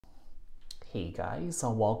Hey guys,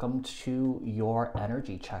 welcome to your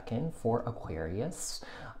energy check-in for Aquarius.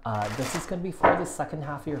 This is going to be for the second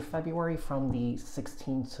half of your February from the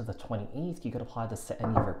 16th to the 28th. You could apply this to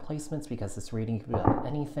any of your placements because this reading could be about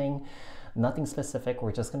anything, nothing specific.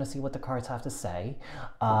 We're just going to see what the cards have to say.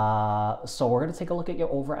 So we're going to take a look at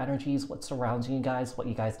your over energies, what's surrounding you guys, what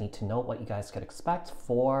you guys need to know, what you guys could expect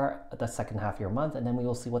for the second half of your month, and then we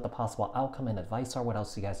will see what the possible outcome and advice are, what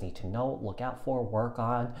else you guys need to know, look out for, work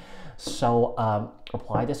on. So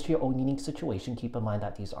apply this to your own unique situation. Keep in mind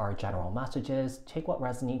that these are general messages. Take what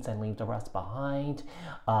resonates and leave the rest behind.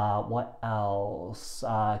 What else?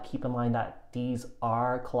 Keep in mind that these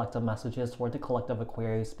are collective messages for the collective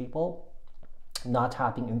Aquarius people, not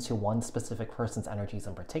tapping into one specific person's energies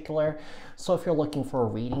in particular. So if you're looking for a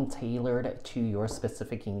reading tailored to your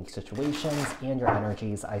specific unique situations and your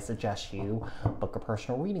energies, I suggest you book a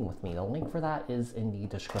personal reading with me. The link for that is in the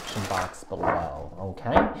description box below,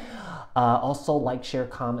 okay? Also, like, share,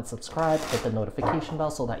 comment, subscribe, hit the notification bell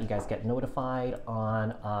so that you guys get notified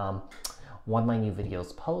on when my new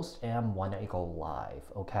videos post and when I go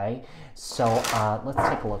live, okay? So let's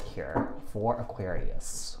take a look here for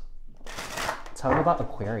Aquarius. Tell me about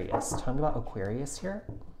Aquarius. Tell me about Aquarius here.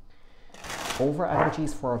 Over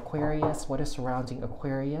energies for Aquarius. What is surrounding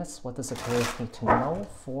Aquarius? What does Aquarius need to know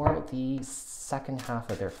for the second half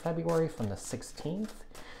of their February from the 16th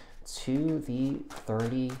to the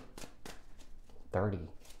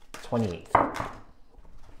 28th?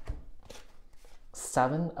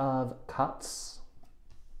 Seven of Cups,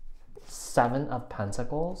 Seven of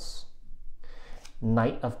Pentacles,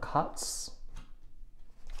 Knight of Cups,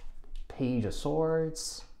 Page of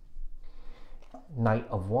Swords, Knight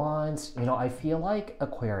of Wands. You know, I feel like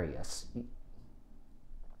Aquarius,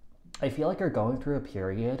 I feel like you're going through a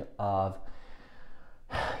period of,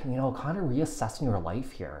 you know, kind of reassessing your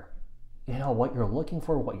life here. You know, what you're looking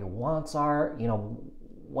for, what your wants are, you know,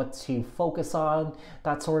 what to focus on,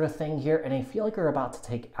 that sort of thing here. And I feel like you're about to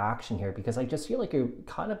take action here because I just feel like you've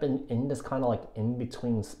kind of been in this kind of like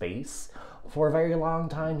in-between space for a very long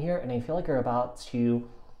time here. And I feel like you're about to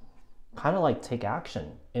kind of like take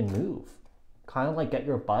action and move, kind of like get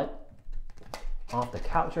your butt off the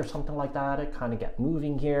couch or something like that, and kind of get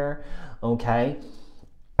moving here, okay?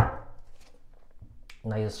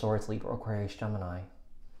 Knight of Swords, Libra, Aquarius, Gemini.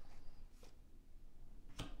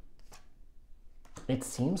 It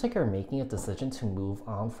seems like you're making a decision to move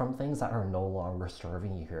on from things that are no longer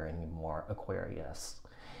serving you here anymore, Aquarius.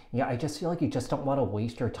 Yeah, I just feel like you just don't want to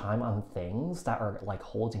waste your time on things that are like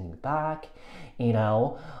holding you back, you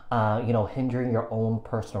know, hindering your own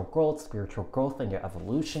personal growth, spiritual growth, and your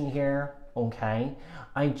evolution here, okay?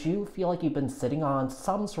 I do feel like you've been sitting on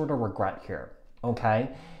some sort of regret here, okay?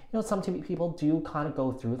 You know, some people do kind of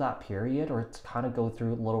go through that period or kind of go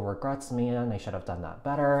through little regrets. Man, I should have done that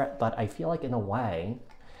better. But I feel like in a way,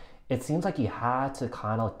 it seems like you had to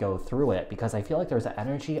kind of go through it because I feel like there's an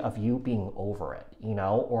energy of you being over it, you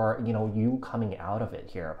know, or, you know, you coming out of it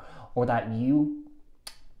here, or that you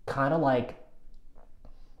kind of like,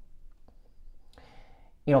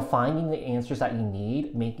 you know, finding the answers that you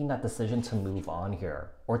need, making that decision to move on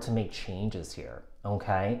here or to make changes here,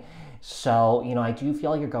 okay? So, you know, I do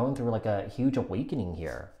feel like you're going through like a huge awakening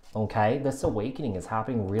here, okay? This awakening is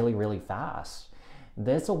happening really, really fast.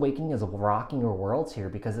 This awakening is rocking your world here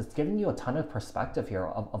because it's giving you a ton of perspective here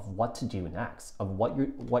of what to do next, of what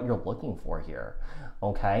you're looking for here,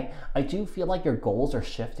 okay? I do feel like your goals are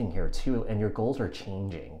shifting here too, and your goals are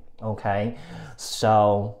changing, okay?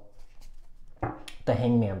 So the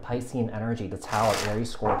Hangman, Piscean energy, the Tower,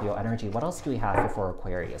 Aries, Scorpio energy. What else do we have here for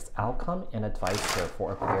Aquarius? Outcome and advice here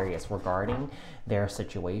for Aquarius regarding their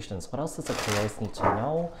situations. What else does Aquarius need to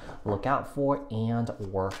know, look out for, and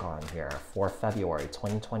work on here for February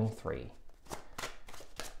 2023?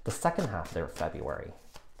 The second half of their February.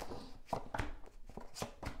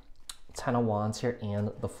 Ten of Wands here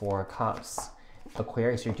and the Four of Cups.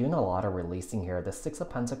 Aquarius, you're doing a lot of releasing here. The Six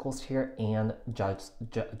of Pentacles here and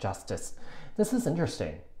Justice. This is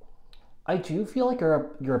interesting. I do feel like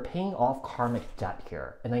you're paying off karmic debt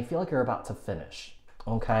here, and I feel like you're about to finish,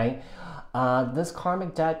 okay? This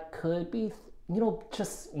karmic debt could be, you know,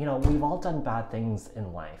 just, you know, we've all done bad things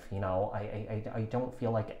in life, you know? I don't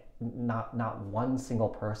feel like not one single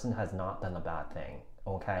person has not done a bad thing,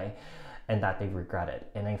 okay? And that they've regretted.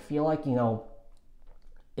 And I feel like, you know,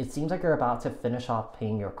 it seems like you're about to finish off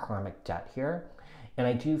paying your karmic debt here. And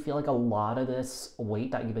I do feel like a lot of this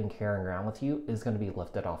weight that you've been carrying around with you is going to be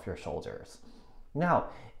lifted off your shoulders. Now,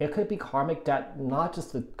 it could be karmic debt, not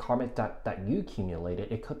just the karmic debt that you accumulated.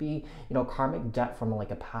 It could be, you know, karmic debt from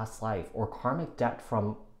like a past life, or karmic debt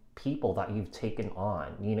from people that you've taken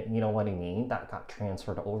on, you know what I mean, that got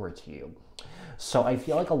transferred over to you. So I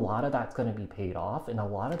feel like a lot of that's going to be paid off, and a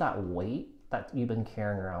lot of that weight that you've been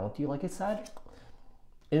carrying around with you, like I said,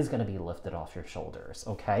 is going to be lifted off your shoulders,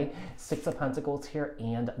 okay? Six of Pentacles here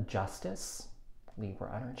and Justice.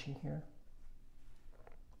 Libra energy here.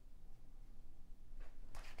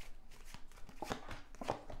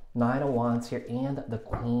 Nine of Wands here and the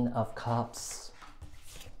Queen of Cups.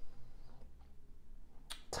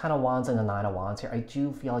 10 of Wands and the 9 of Wands here. I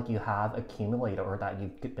do feel like you have accumulated, or that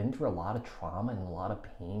you've been through a lot of trauma and a lot of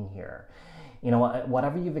pain here. You know,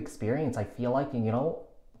 whatever you've experienced, I feel like, you know,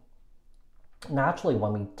 naturally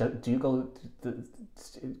when we do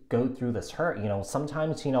go through this hurt, you know,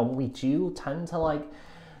 sometimes, you know, we do tend to, like,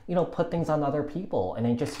 you know, put things on other people, and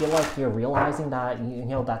I just feel like you're realizing that, you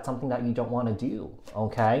know, that's something that you don't want to do,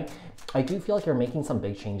 okay? I do feel like you're making some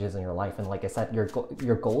big changes in your life, and like I said,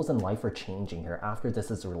 your goals in life are changing here after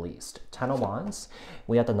this is released. 10 of Wands,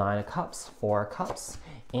 we have the 9 of Cups, 4 of Cups,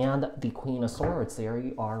 and the Queen of Swords. There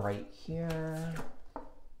you are right here.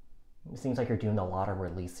 It seems like you're doing a lot of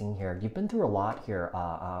releasing here. You've been through a lot here,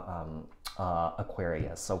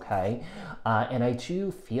 Aquarius, okay? And I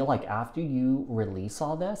do feel like after you release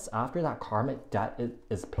all this, after that karmic debt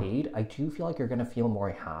is paid, I do feel like you're going to feel more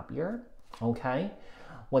happier, okay?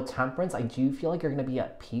 With Temperance, I do feel like you're going to be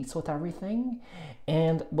at peace with everything.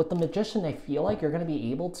 And with the Magician, I feel like you're going to be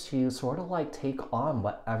able to sort of like take on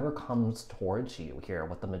whatever comes towards you here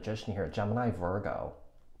with the Magician here, Gemini, Virgo.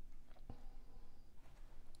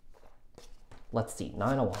 Let's see,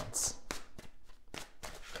 9 of Wands.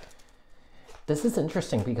 This is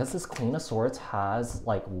interesting because this Queen of Swords has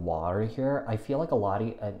like water here. I feel like a lot of,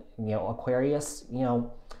 you know, Aquarius, you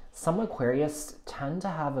know, some Aquarius tend to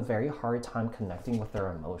have a very hard time connecting with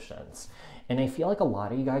their emotions. And I feel like a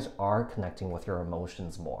lot of you guys are connecting with your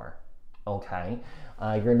emotions more, okay?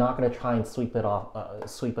 You're not going to try and sweep it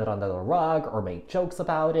under the rug or make jokes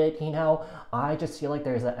about it, you know? I just feel like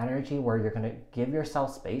there's an energy where you're going to give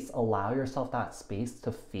yourself space, allow yourself that space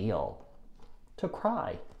to feel, to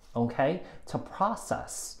cry, okay? To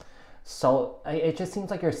process. So it just seems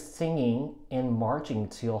like you're singing and marching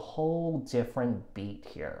to a whole different beat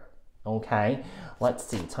here, okay? Let's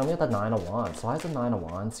see. Tell me about the 9 of Wands. Why is the 9 of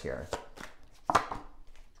Wands here?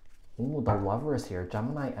 Ooh, the Lovers here,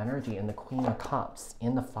 Gemini energy, and the Queen of Cups,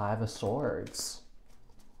 and the 5 of Swords.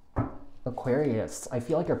 Aquarius, I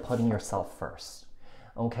feel like you're putting yourself first,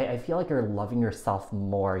 okay? I feel like you're loving yourself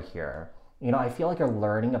more here. You know, I feel like you're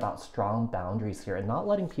learning about strong boundaries here and not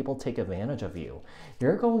letting people take advantage of you.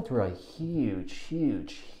 You're going through a huge,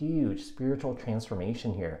 huge, huge spiritual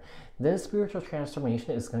transformation here. This spiritual transformation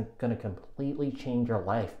is going to completely change your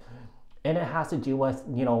life. And it has to do with,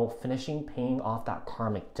 you know, finishing paying off that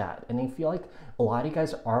karmic debt. And I feel like a lot of you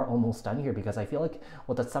guys are almost done here, because I feel like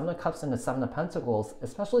with the 7 of Cups and the 7 of Pentacles,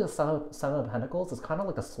 especially the 7 of Pentacles, is kind of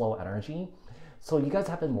like a slow energy. So you guys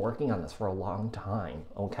have been working on this for a long time,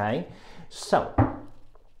 okay? So,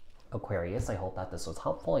 Aquarius, I hope that this was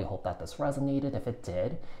helpful. I hope that this resonated. If it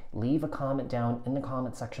did, leave a comment down in the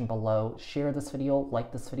comment section below. Share this video,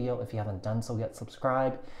 like this video if you haven't done so yet,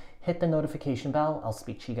 subscribe. Hit the notification bell. I'll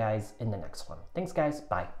speak to you guys in the next one. Thanks, guys.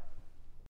 Bye.